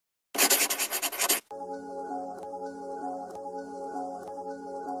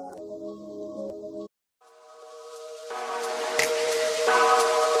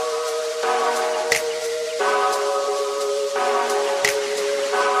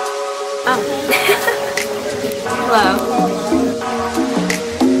Hello.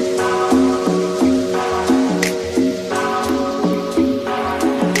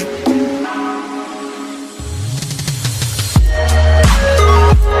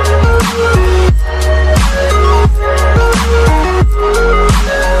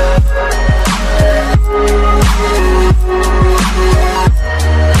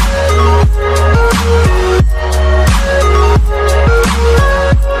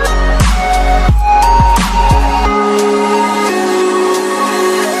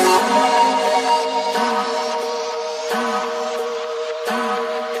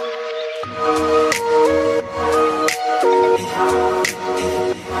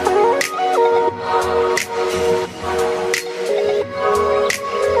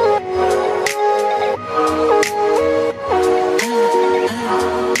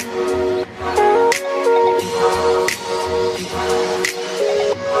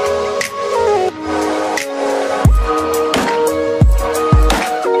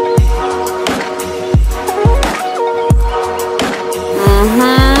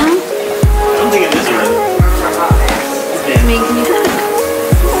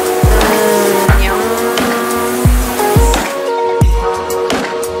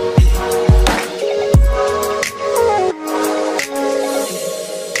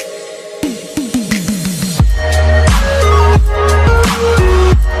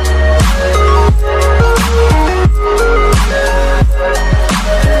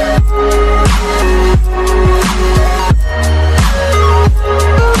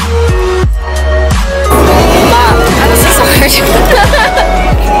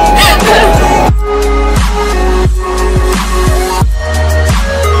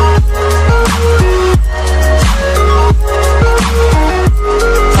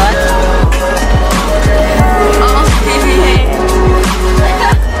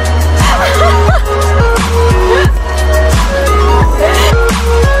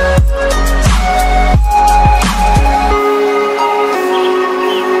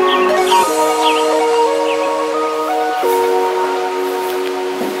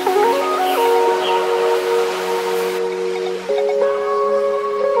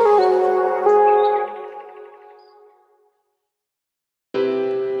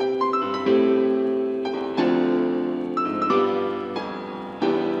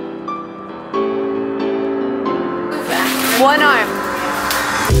 One arm.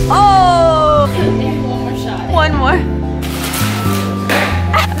 Oh! One more shot. One more.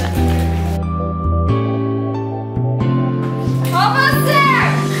 Almost there!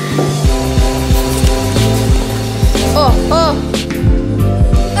 Oh, oh.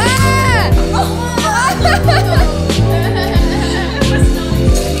 Ah!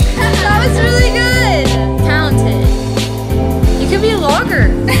 That was really good. Talented. You could be a logger.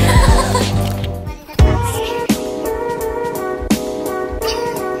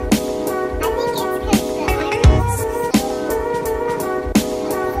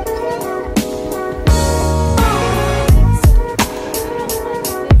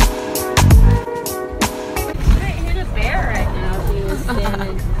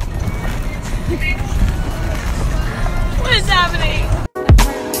 What is happening?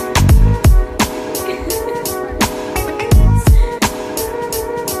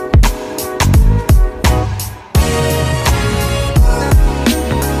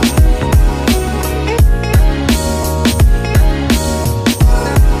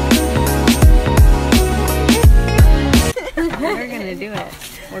 We're gonna do it.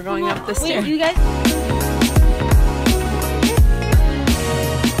 We're going up the stairs. You guys.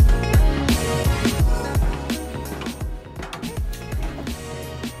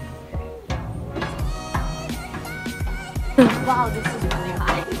 Wow, this is really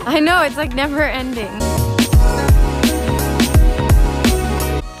high. I know, it's like never ending.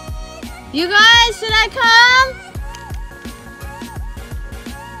 You guys, should I come?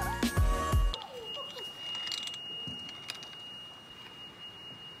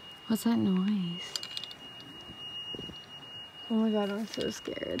 What's that noise? Oh my god, I'm so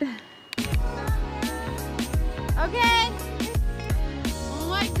scared. Okay. Oh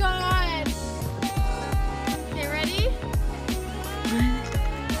my god. Okay, ready? 1,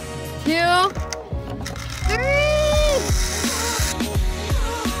 2, 3.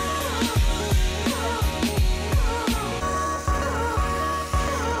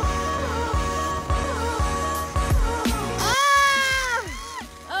 Ah!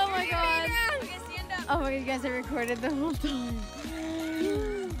 Oh my god. Okay, stand up. Oh my god, you guys, I recorded the whole time.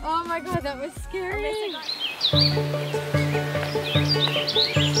 Oh my god, that was scary.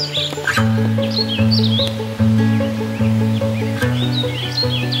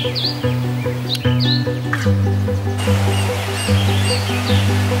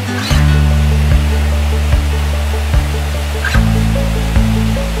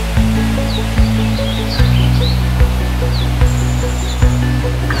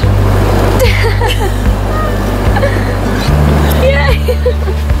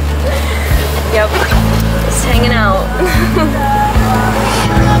 Yep, just hanging out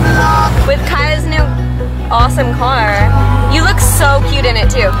with Kaya's new awesome car. You look so cute in it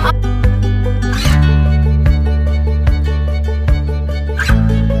too.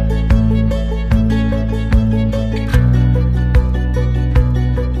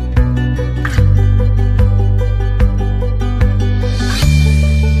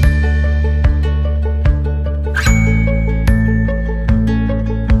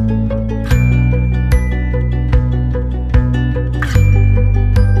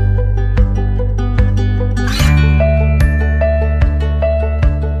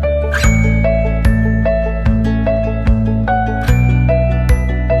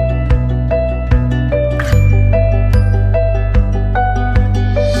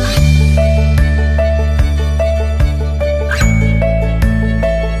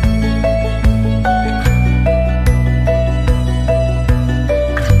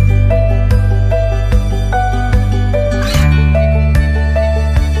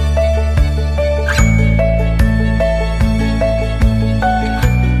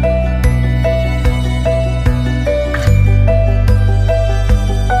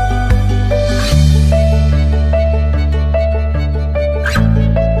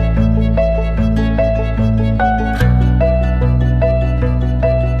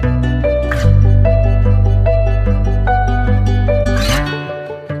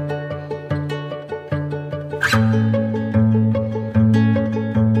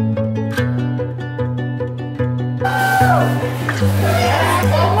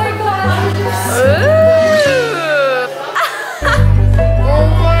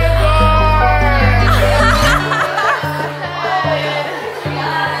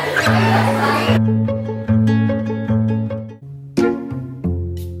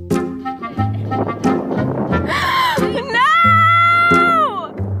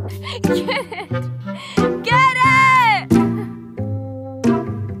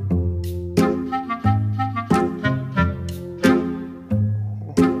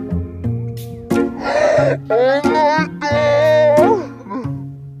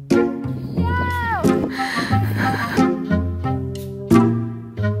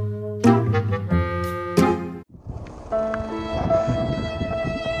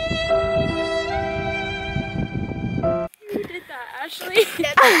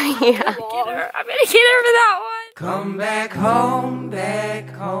 Yeah. I'm gonna get her for that one. Come back home,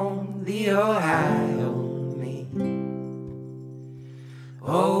 the Ohio me.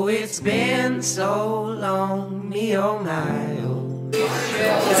 Oh, it's been so long, me oh my oh.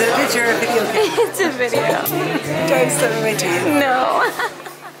 Is it a picture or a video? It's a video. Do I send it to you? No.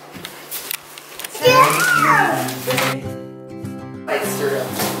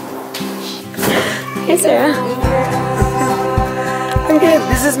 Hey, Sarah. I'm good.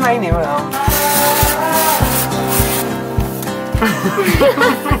 This is my new home.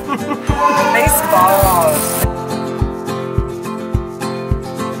 Nice balls.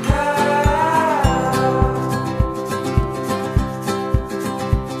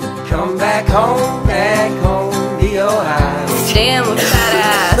 Come back home, the Ohio. Damn, look at that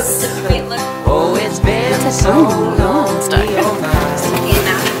ass. Wait, look. Oh, it's been so long, the Ohio.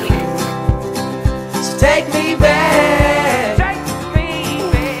 So take me back.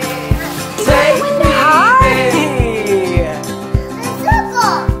 Take me back.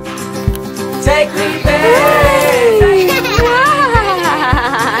 Take me back. Take me back.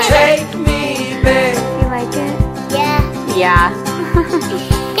 Take me back. You like it? Yeah. Yeah.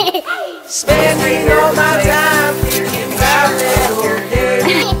 Spending all my time thinking about that old day.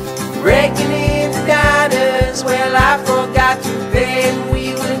 Reckoning the diners, well I forgot to pay, and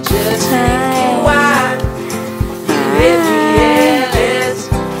we were just drinking wine. You hit me jealous.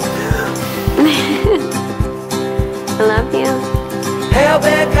 I love you.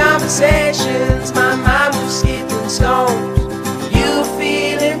 Hell-bent conversations, my mind was skipping stones. You were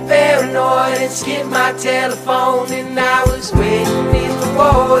feeling paranoid and skipped my telephone, and I was waiting in the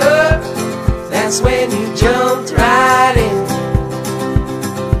water. That's when you jumped right in.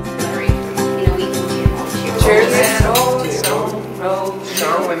 Cheers.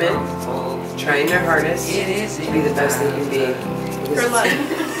 Strong women. trying their hardest to be the best they can be. For life.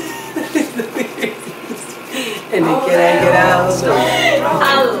 And to get out.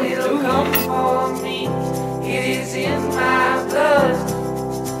 I